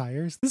punctures its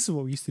tires. This is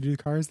what we used to do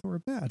to cars that were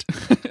bad,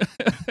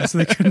 so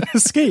they couldn't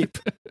escape.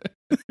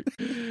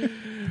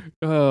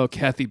 Oh,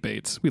 Kathy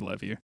Bates, we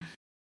love you.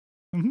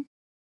 Mhm.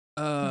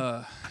 So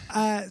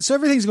Uh,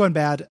 everything's going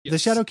bad. The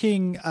Yes. Shadow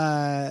King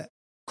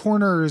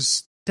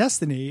corners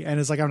Destiny and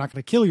is like, I'm not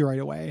going to kill you right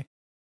away.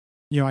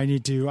 I'm going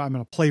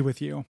to play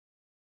with you.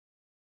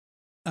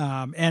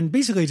 And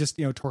basically just,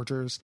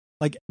 tortures.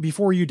 Like,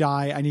 before you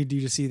die, I need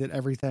you to see that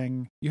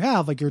everything you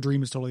have, like your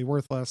dream is totally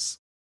worthless.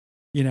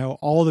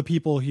 All the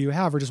people who you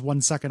have are just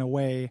 1 second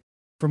away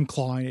from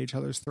clawing at each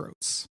other's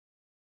throats.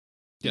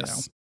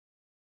 yes.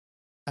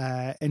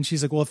 And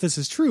she's like, well, if this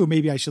is true,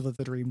 maybe I should let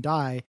the dream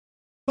die.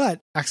 But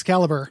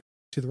Excalibur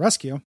to the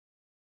rescue.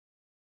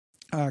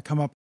 Come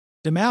up.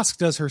 Damask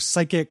does her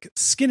psychic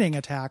skinning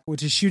attack,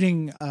 which is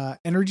shooting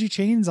energy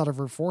chains out of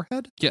her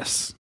forehead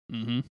Yes.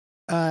 Mm-hmm.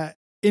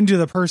 into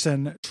the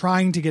person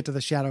trying to get to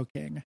the Shadow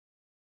King,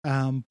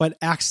 but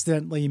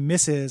accidentally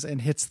misses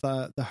and hits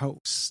the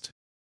host.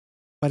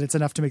 But it's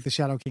enough to make the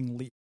Shadow King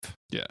leap.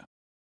 Yeah.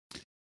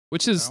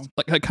 Which is So.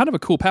 like kind of a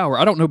cool power.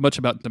 I don't know much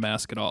about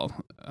Damask at all.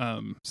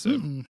 So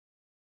Mm-mm.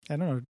 I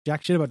don't know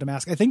jack shit about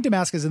Damask. I think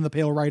Damask is in the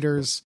Pale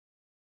Riders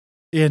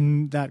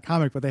in that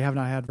comic, but they have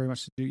not had very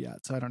much to do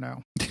yet. So I don't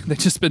know. they've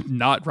just been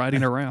not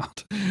riding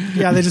around.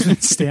 Yeah, they've just been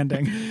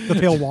standing. The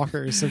Pale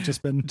Walkers have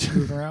just been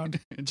moving around.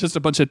 Just a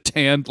bunch of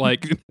tanned,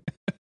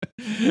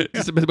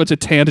 just a bunch of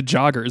tanned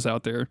joggers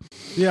out there.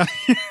 Yeah.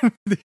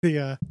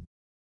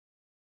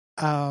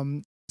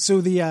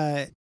 So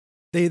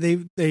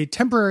they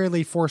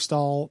temporarily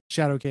forestall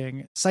Shadow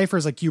King.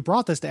 Cypher's like, you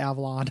brought this to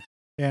Avalon,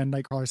 and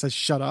Nightcrawler says,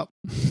 shut up.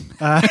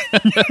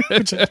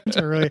 Which I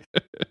really,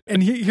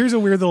 and here's a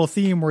weird little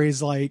theme where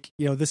he's like,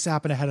 this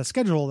happened ahead of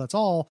schedule. That's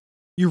all.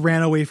 You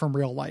ran away from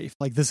real life.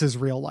 Like, this is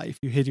real life.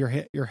 You hid your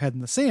head in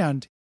the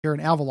sand here in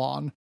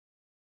Avalon.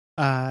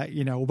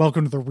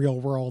 Welcome to the real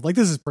world. Like,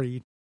 this is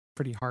pretty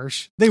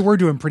harsh. They were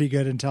doing pretty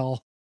good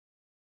until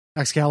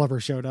Excalibur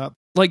showed up.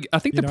 Like, I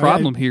think You the know,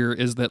 problem here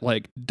is that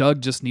like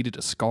Doug just needed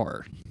a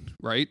scar,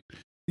 right?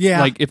 Yeah.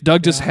 Like if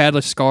Doug just Yeah. had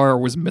a scar or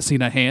was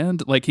missing a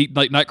hand, like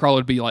Nightcrawler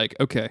would be like,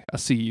 okay, I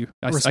see you.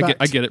 I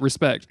get it.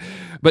 Respect.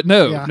 But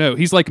no,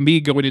 he's like me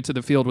going into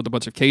the field with a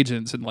bunch of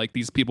Cajuns and like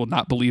these people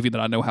not believing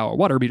that I know how a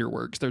water meter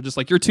works. They're just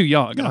like, you're too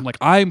young. And I'm like,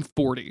 I'm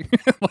 40.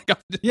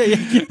 Yeah.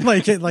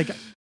 Like,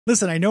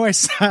 listen, I know I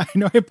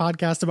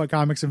podcast about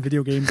comics and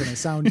video games and I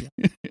sound young.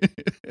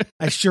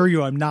 I assure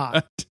you I'm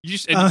not.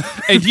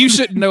 And you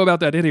shouldn't know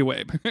about that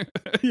anyway.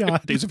 Yeah.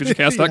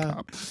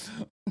 DaysOfFutureCast.com.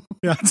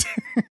 Yeah.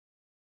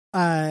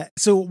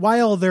 So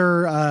while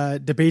they're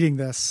debating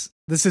this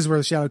is where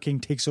the Shadow King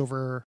takes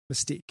over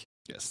Mystique.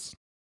 Yes.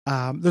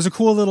 There's a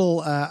cool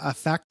little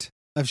effect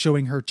of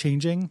showing her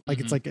changing. Like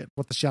it's like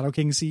what the Shadow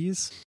King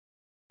sees.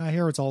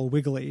 Here it's all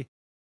wiggly.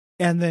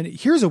 And then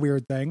here's a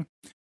weird thing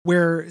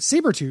where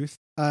Sabretooth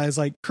is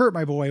like, Kurt,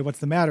 my boy, what's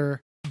the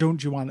matter?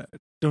 Don't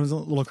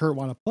little Kurt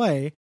want to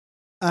play?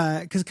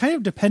 Because kind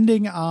of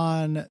depending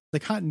on the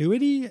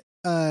continuity,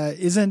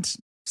 isn't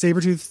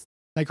Sabretooth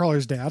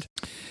Nightcrawler's dad?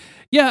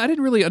 Yeah, I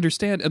didn't really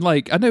understand. And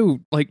like, I know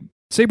like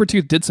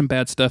Sabretooth did some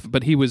bad stuff,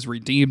 but he was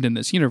redeemed in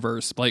this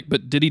universe. Like,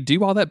 but did he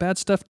do all that bad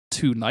stuff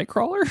to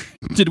Nightcrawler?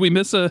 Did we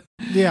miss a?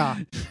 Yeah.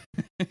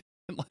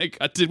 Like,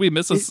 did we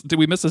miss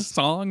a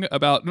song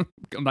about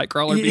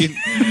Nightcrawler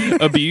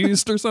being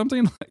abused or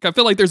something? Like, I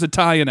feel like there's a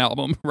tie-in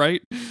album,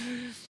 right?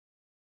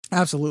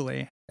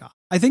 Absolutely. Yeah.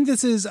 I think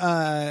this is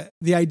the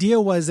idea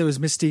was it was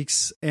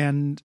Mystique's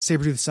and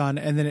Sabretooth's son,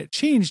 and then it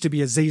changed to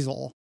be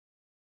Azazel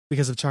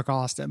because of Chuck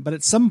Austin. But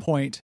at some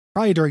point,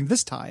 probably during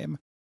this time,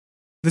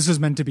 this was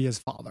meant to be his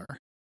father.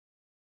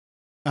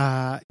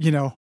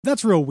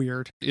 That's real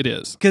weird. It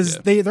is. Because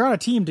they're on a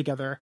team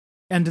together,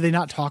 and do they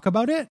not talk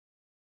about it?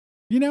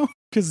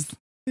 Because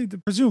they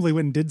presumably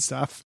went and did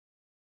stuff.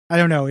 I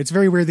don't know. It's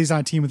very weird that he's on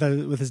a team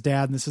with his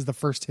dad, and this is the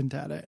first hint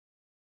at it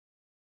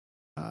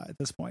at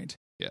this point.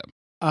 Yeah.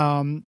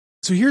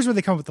 So here's where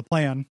they come up with the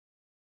plan.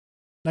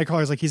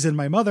 Nightcrawler's like, he's in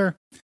my mother.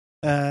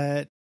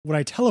 When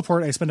I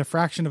teleport, I spend a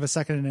fraction of a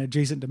second in an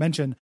adjacent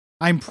dimension.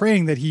 I'm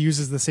praying that he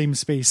uses the same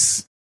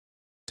space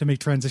to make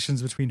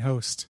transitions between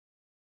hosts.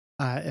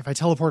 If I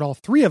teleport all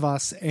three of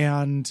us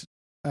and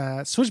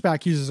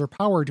Switchback uses her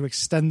power to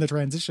extend the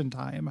transition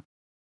time,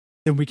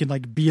 then we can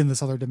like be in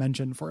this other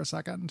dimension for a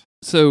second.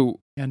 So,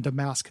 and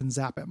Damask can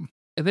zap him.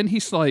 And then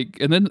he's like,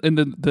 and then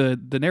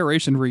the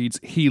narration reads,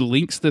 he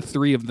links the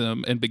three of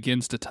them and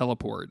begins to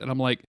teleport. And I'm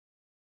like,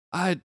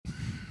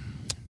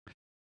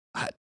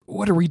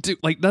 what do we do?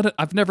 Like,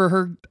 I've never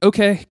heard.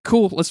 Okay,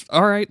 cool. Let's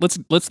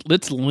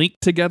link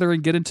together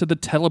and get into the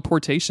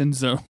teleportation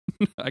zone.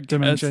 I guess.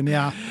 Dimension,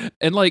 yeah.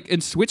 And like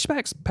in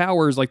Switchback's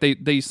powers, like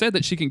they said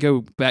that she can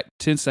go back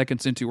 10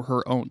 seconds into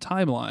her own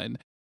timeline,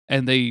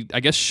 and they, I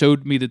guess,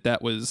 showed me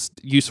that was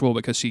useful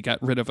because she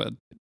got rid of a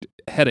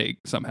headache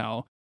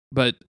somehow.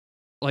 But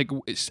like,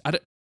 is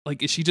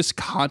she just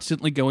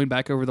constantly going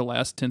back over the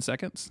last 10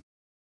 seconds?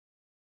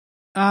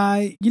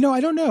 I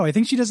don't know. I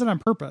think she does it on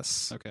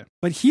purpose. Okay.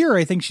 But here,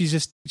 I think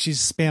she's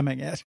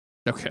spamming it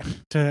Okay.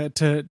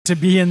 to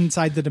be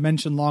inside the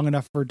dimension long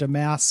enough for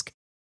Damask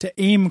to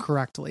aim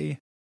correctly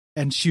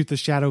and shoot the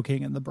Shadow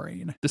King in the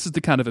brain. This is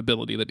the kind of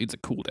ability that needs a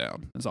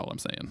cooldown, is all I'm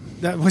saying.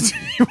 That was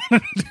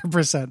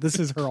 100%. This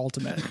is her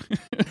ultimate.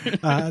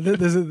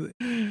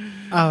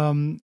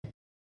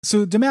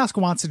 So Damask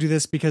wants to do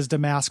this because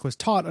Damask was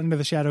taught under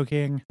the Shadow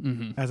King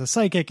as a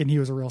psychic, and he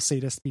was a real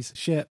sadist piece of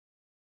shit.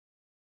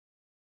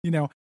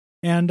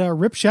 And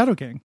rip Shadow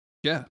King.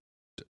 Yeah.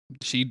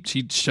 She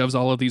shoves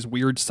all of these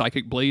weird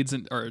psychic blades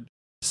or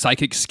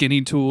psychic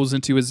skinning tools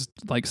into his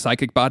like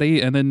psychic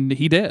body, and then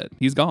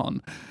he's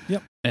gone.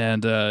 Yep.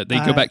 And they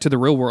go back to the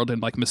real world,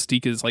 and like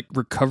Mystique is like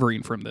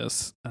recovering from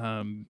this.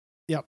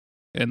 Yep.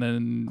 And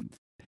then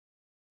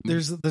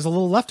there's a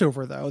little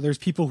leftover though. There's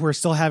people who are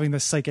still having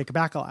this psychic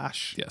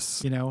backlash.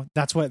 Yes.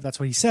 That's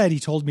what he said. He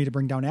told me to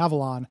bring down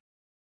Avalon.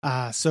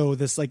 So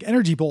this like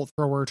energy bolt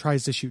thrower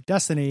tries to shoot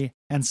Destiny,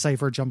 and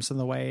Cypher jumps in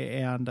the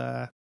way and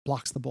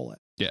blocks the bullet.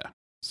 Yeah.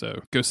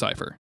 So go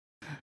Cypher.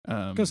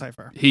 Go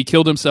Cypher. He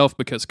killed himself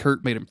because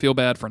Kurt made him feel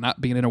bad for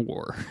not being in a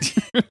war.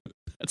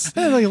 That's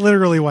like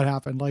literally what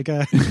happened. Like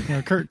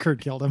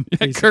Kurt killed him.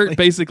 Yeah, Kurt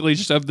basically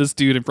shoved this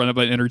dude in front of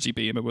an energy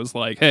beam and was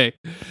like, "Hey,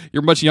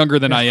 you're much younger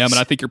than I am, and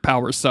I think your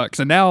power sucks.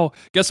 And now,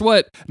 guess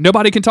what?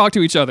 Nobody can talk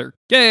to each other.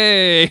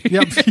 Yay!"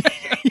 Yep.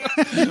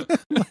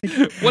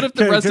 What if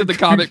the rest of the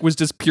comic was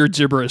just pure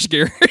gibberish,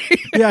 Gary?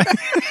 Yeah.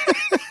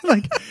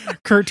 Like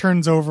Kurt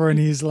turns over and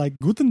he's like,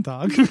 "Guten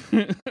Tag."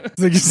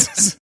 Like,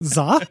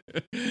 "Za?"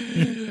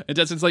 And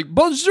Justin's like,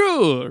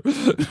 "Bonjour."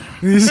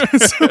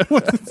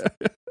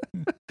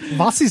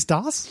 Was ist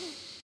das?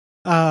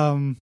 Yeah.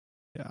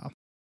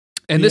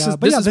 And this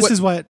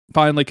is what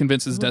finally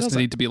convinces what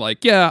Destiny to be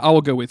like, "Yeah, I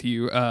will go with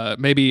you.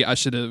 Maybe I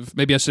should have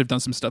done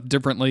some stuff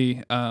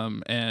differently.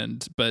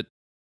 But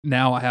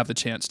now I have the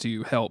chance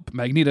to help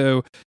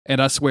Magneto,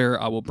 and I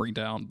swear I will bring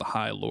down the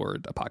High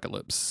Lord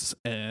Apocalypse."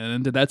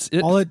 And that's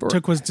it. All it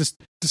took was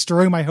just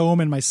destroying my home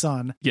and my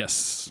son.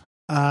 Yes.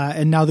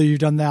 And now that you've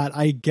done that,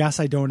 I guess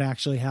I don't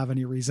actually have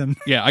any reason.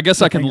 Yeah, I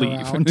guess I can leave.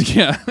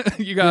 Yeah,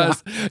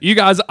 you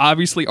guys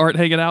obviously aren't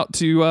hanging out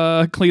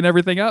to clean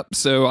everything up,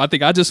 so I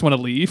think I just want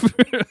to leave.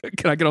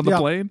 Can I get on the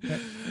plane? Yeah.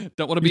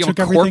 Don't want to be on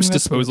corpse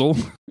disposal.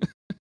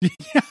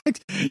 Yeah,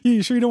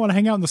 you sure you don't want to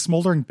hang out in the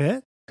smoldering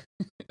pit?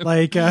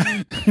 Like,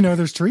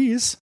 there's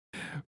trees.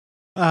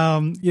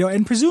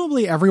 And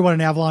presumably everyone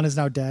in Avalon is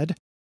now dead.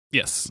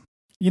 Yes.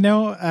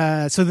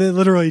 So they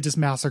literally just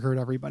massacred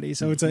everybody.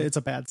 So it's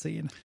a bad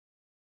scene.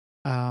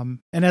 And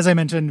as I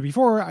mentioned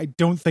before, I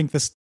don't think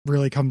this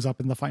really comes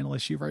up in the final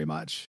issue very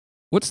much.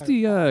 What's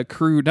the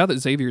crew, now that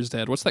Xavier's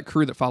dead, what's that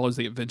crew that follows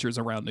the Avengers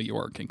around New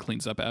York and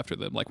cleans up after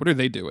them? Like, what are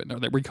they doing? Are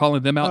we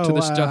calling them out to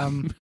this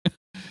job?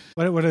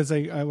 What are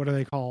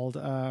they called?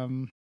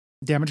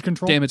 Damage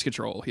Control? Damage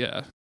Control,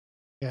 yeah.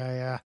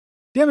 Yeah.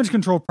 Damage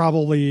Control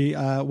probably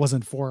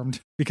wasn't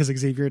formed because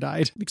Xavier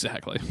died.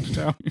 Exactly.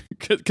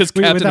 Because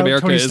Captain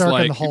America Tony Stark is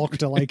like and the Hulk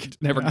to like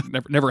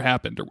never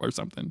happened or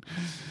something.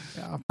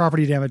 Yeah,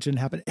 property damage didn't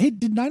happen. Hey,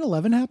 did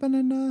 9/11 happen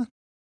in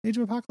Age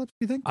of Apocalypse?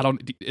 Do you think?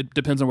 It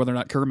depends on whether or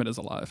not Kermit is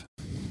alive.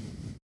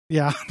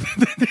 Yeah.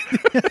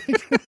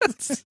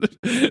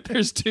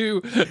 There's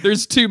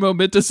two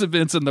momentous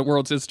events in the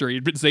world's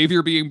history: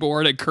 Xavier being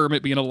born and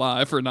Kermit being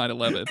alive for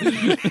 9/11.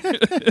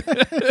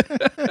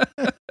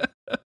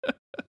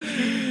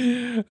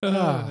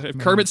 If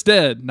Kermit's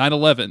dead,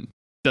 9/11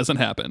 doesn't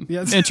happen.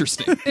 Yes.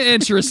 Interesting.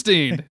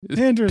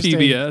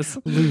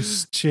 PBS.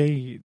 Loose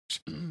change.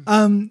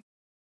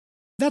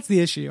 That's the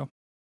issue.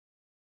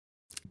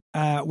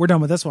 We're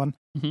done with this one.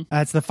 Mm-hmm.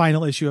 It's the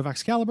final issue of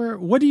Excalibur.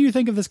 What do you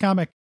think of this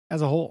comic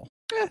as a whole?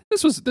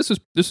 This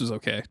was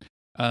okay.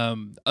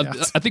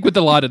 I think with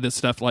a lot of this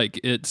stuff, like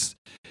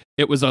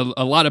it was a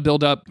lot of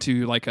build up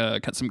to like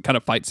some kind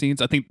of fight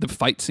scenes. I think the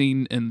fight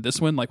scene in this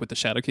one, like with the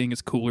Shadow King,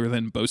 is cooler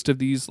than most of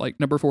these like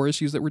number 4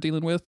 issues that we're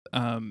dealing with.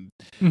 I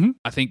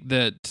think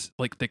that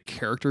like the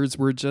characters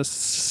were just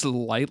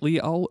slightly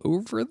all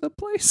over the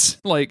place.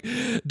 Like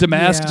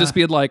Damask just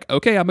being like,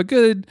 "Okay, I'm a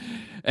good,"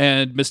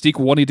 and Mystique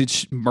wanting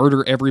to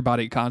murder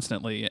everybody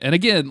constantly. And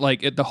again,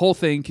 like the whole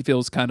thing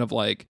feels kind of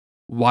like,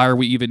 why are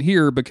we even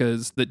here?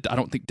 Because I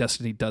don't think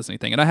Destiny does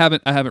anything, and I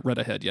haven't read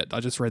ahead yet. I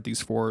just read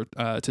these 4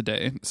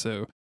 today,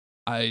 so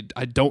I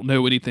don't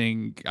know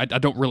anything. I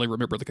don't really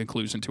remember the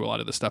conclusion to a lot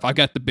of this stuff. I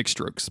got the big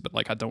strokes, but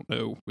like I don't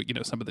know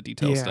some of the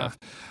detailed stuff.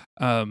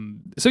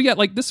 So yeah,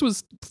 like this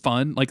was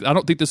fun. Like I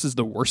don't think this is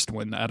the worst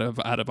one out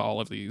of all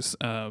of these.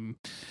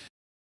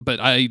 But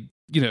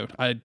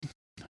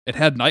it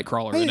had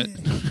Nightcrawler in it.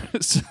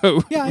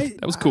 So Yeah,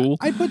 that was cool.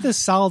 I put this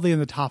solidly in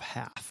the top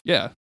half.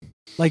 Yeah.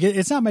 Like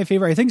it's not my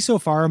favorite. I think so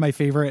far my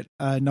favorite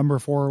number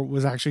 4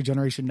 was actually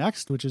Generation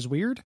Next, which is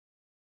weird.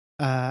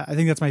 I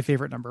think that's my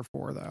favorite number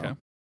 4 though. Okay.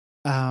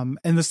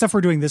 And the stuff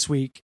we're doing this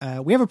week,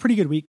 we have a pretty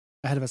good week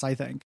ahead of us, I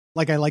think.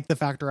 Like I like the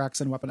Factor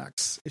X and Weapon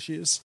X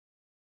issues.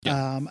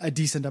 Yeah. A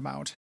decent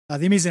amount.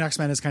 The Amazing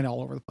X-Men is kind of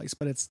all over the place,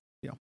 but it's,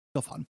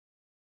 still fun.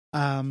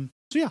 So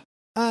yeah,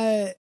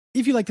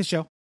 if you like the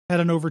show, head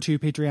on over to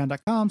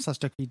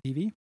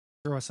patreon.com/duckfeedtv.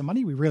 Throw us some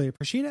money. We really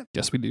appreciate it.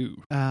 Yes, we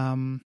do.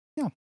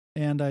 Yeah.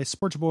 And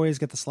support your boys,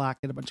 get the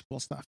Slack, get a bunch of cool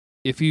stuff.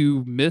 If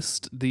you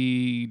missed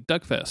the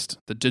Duckfest,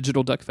 the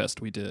digital Duckfest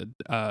we did,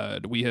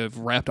 we have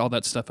wrapped all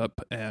that stuff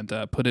up and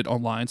put it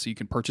online so you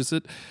can purchase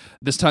it.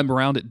 This time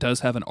around, it does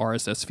have an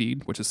RSS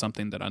feed, which is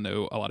something that I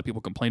know a lot of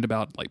people complained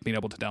about, like being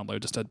able to download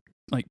just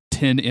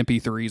 10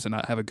 MP3s and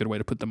not have a good way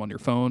to put them on your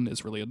phone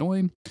is really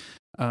annoying.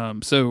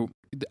 So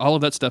all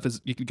of that stuff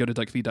is, you can go to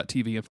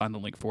duckfeed.tv and find the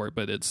link for it,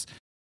 but it's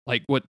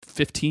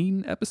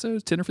 15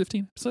 episodes, 10 or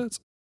 15 episodes?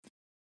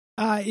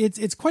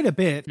 It's quite a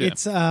bit. Yeah.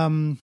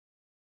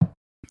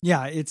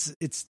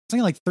 It's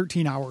something like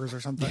 13 hours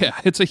or something. Yeah,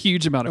 it's a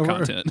huge amount of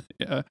content.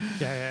 Yeah.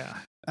 Yeah.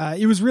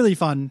 It was really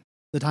fun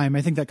the time.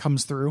 I think that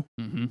comes through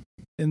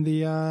in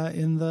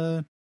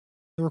the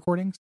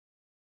recordings.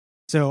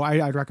 So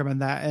I'd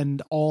recommend that.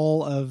 And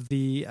all of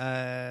the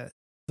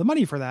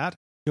money for that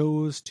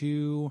goes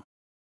to,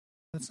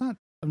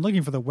 I'm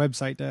looking for the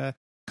website,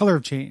 Color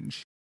of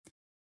Change.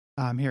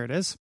 Here it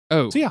is.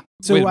 Oh, so yeah.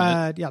 So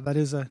that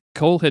is a.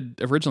 Cole had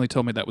originally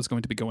told me that was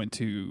going to be going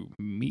to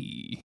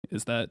me.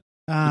 Is that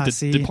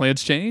did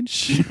plans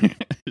change?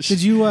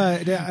 Did you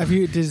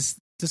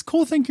does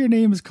Cole think your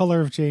name is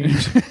Color of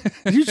Change?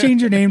 Did you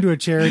change your name to a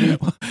charity?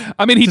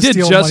 I mean, he did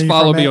just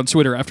follow me on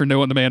Twitter after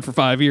knowing the man for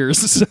 5 years,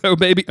 so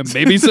maybe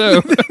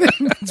so.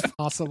 It's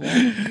possible.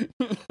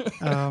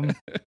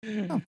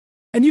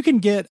 And you can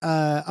get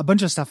a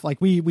bunch of stuff.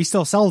 Like we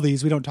still sell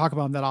these. We don't talk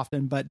about them that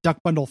often, but Duck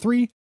Bundle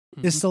 3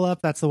 is still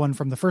up. That's the one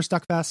from the first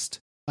Duckfest.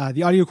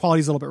 The audio quality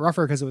is a little bit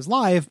rougher because it was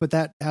live, but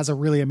that has a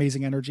really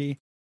amazing energy.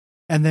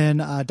 And then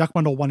Duck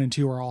Bundle 1 and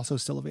 2 are also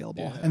still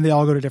available, and they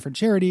all go to different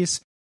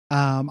charities.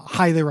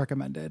 Highly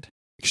recommended.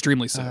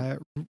 Extremely so.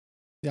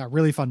 Yeah,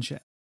 really fun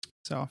shit.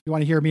 So if you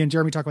want to hear me and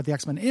Jeremy talk about the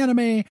X-Men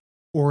anime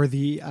or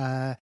the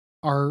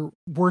our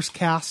worst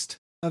cast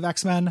of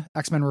X-Men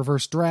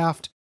Reverse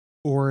Draft,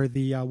 or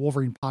the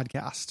Wolverine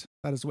podcast,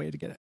 that is the way to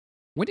get it.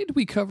 When did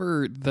we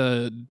cover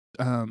the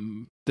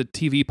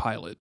TV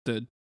pilot?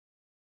 The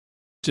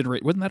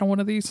Generate, wasn't that on one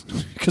of these?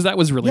 Because that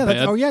was really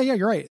bad.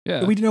 You're right.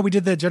 Yeah. We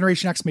did the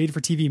Generation X made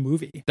for TV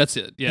movie. That's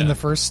it. Yeah. In the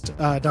first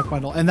Duck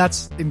Bundle, and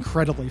that's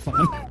incredibly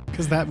fun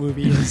because that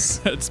movie is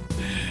that's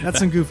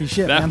some goofy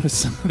shit. That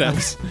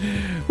was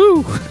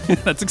whoo,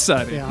 that's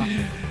exciting.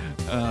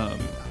 Yeah.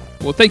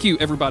 Well, thank you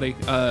everybody,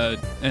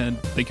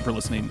 and thank you for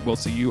listening. We'll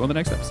see you on the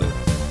next episode.